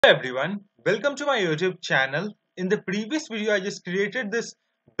Hello everyone, welcome to my YouTube channel. In the previous video, I just created this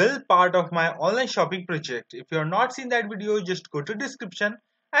build part of my online shopping project. If you have not seen that video, just go to description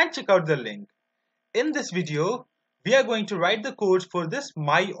and check out the link. In this video, we are going to write the code for this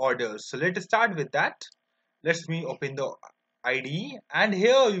my orders. So let's start with that. Let me open the IDE, and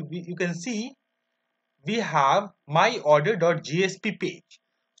here you can see we have my order.jsp page.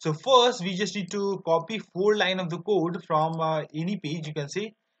 So first we just need to copy 4 lines of the code from any page. You can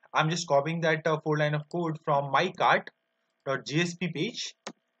see I'm just copying that 4 lines of code from my cart.jsp page,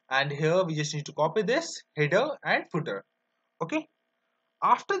 and here we just need to copy this header and footer. Okay,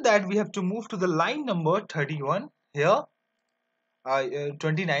 after that we have to move to the line number 31 here,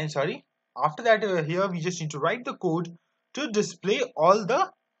 29, sorry. After that, here we just need to write the code to display all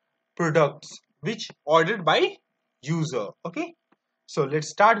the products which ordered by user. Okay, so let's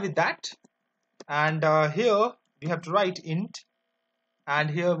start with that. And here we have to write int,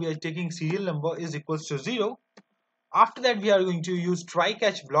 and here we are taking serial number is equals to 0. After that, we are going to use try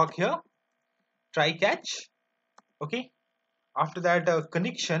catch block here, try catch. Okay, after that,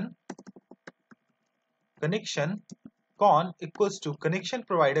 connection con equals to connection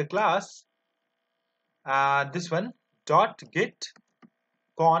provider class, this one dot get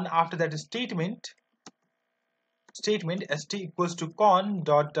con. After that is statement st equals to con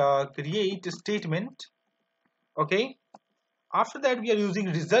dot create statement. Okay, after that we are using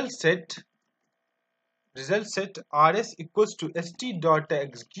result set rs equals to st dot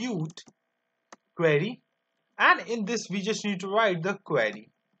execute query, and in this we just need to write the query.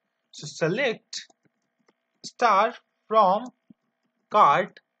 So select star from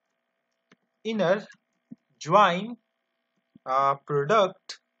cart inner join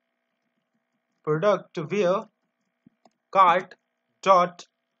product where cart dot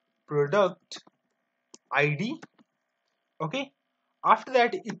product id. Okay, after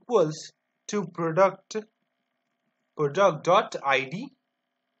that equals to product dot id.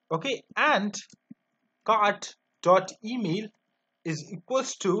 Okay, and cart dot email is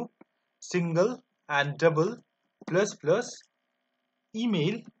equals to single and double plus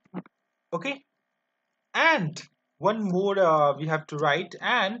email. Okay, and one more we have to write,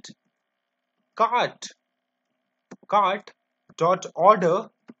 and cart dot order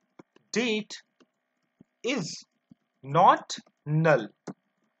date is not null.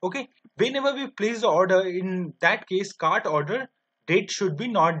 Okay, whenever we place the order, in that case cart order date should be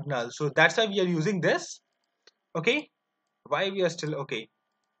not null, so that's why we are using this. Okay, why we are still okay.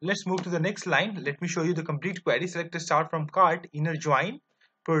 Let's move to the next line. Let me show you the complete query. Select a start from cart inner join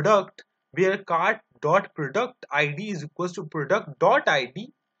product where cart dot product id is equals to product dot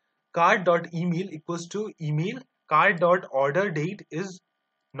id, cart dot email equals to email, cart dot order date is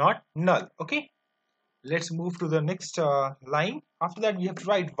not null. Okay, let's move to the next line. After that we have to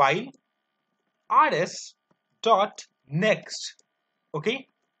write while rs dot next. Okay,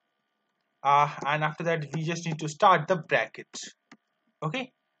 and after that we just need to start the bracket.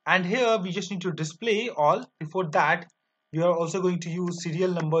 Okay, and here we just need to display all. Before that we are also going to use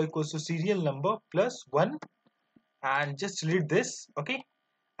serial number equals to serial number plus 1, and just delete this. Okay,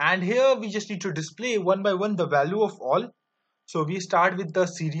 and here we just need to display one by one the value of all. So we start with the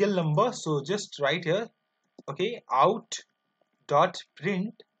serial number, so just write here. Okay, out dot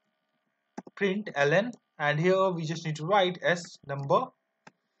print ln, and here we just need to write s number.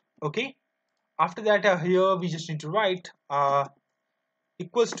 Okay, after that here we just need to write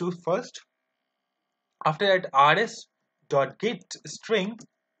equals to first. After that rs dot get string,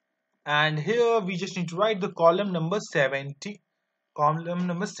 and here we just need to write the column number 17.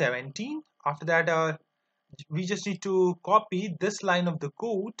 After that we just need to copy this line of the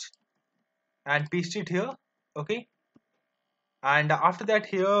code and paste it here. Okay, and after that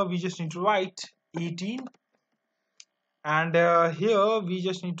here we just need to write 18, and here we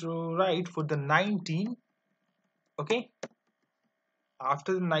just need to write for the 19. Okay,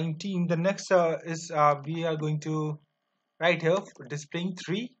 after the 19 the next is we are going to write here for displaying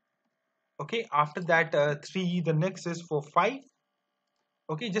 3. Okay, after that 3, the next is for 5.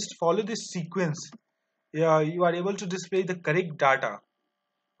 Okay, just follow this sequence. You are able to display the correct data.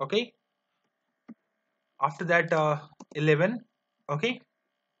 Okay, after that 11. Okay,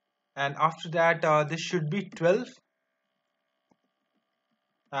 and after that this should be 12,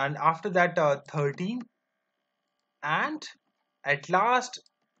 and after that 13, and at last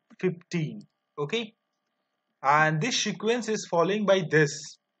 15. Okay, and this sequence is following by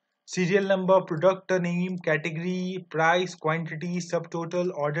this: serial number, product name, category, price, quantity,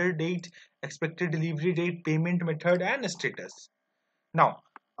 subtotal, order date, expected delivery date, payment method, and status. Now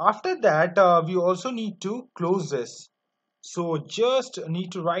after that we also need to close this. So just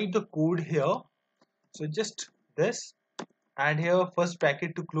need to write the code here. So just this, and here first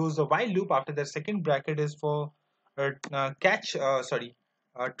bracket to close the while loop. After that, second bracket is for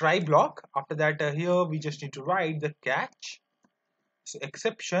try block. After that, here we just need to write the catch. So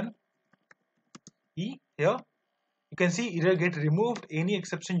exception e here. You can see error get removed, any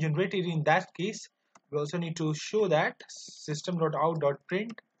exception generated. In that case, we also need to show that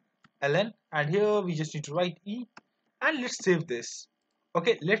system.out.println, and here we just need to write e, and let's save this.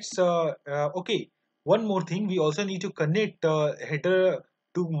 Okay, let's okay, one more thing, we also need to connect header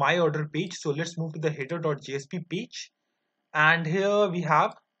to my order page. So let's move to the header.jsp page, and here we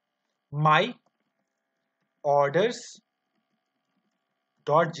have my orders.jsp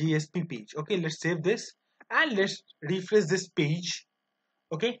page. Okay, let's save this and let's refresh this page.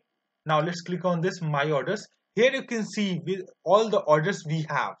 Okay, now let's click on this my orders. Here you can see with all the orders we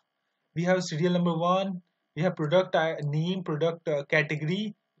have serial number 1, we have product name, product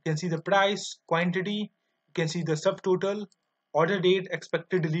category, you can see the price, quantity, you can see the subtotal, order date,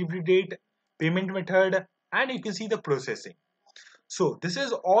 expected delivery date, payment method, and you can see the processing. So this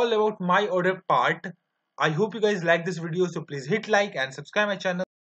is all about my order part. I hope you guys like this video, so please hit like and subscribe my channel.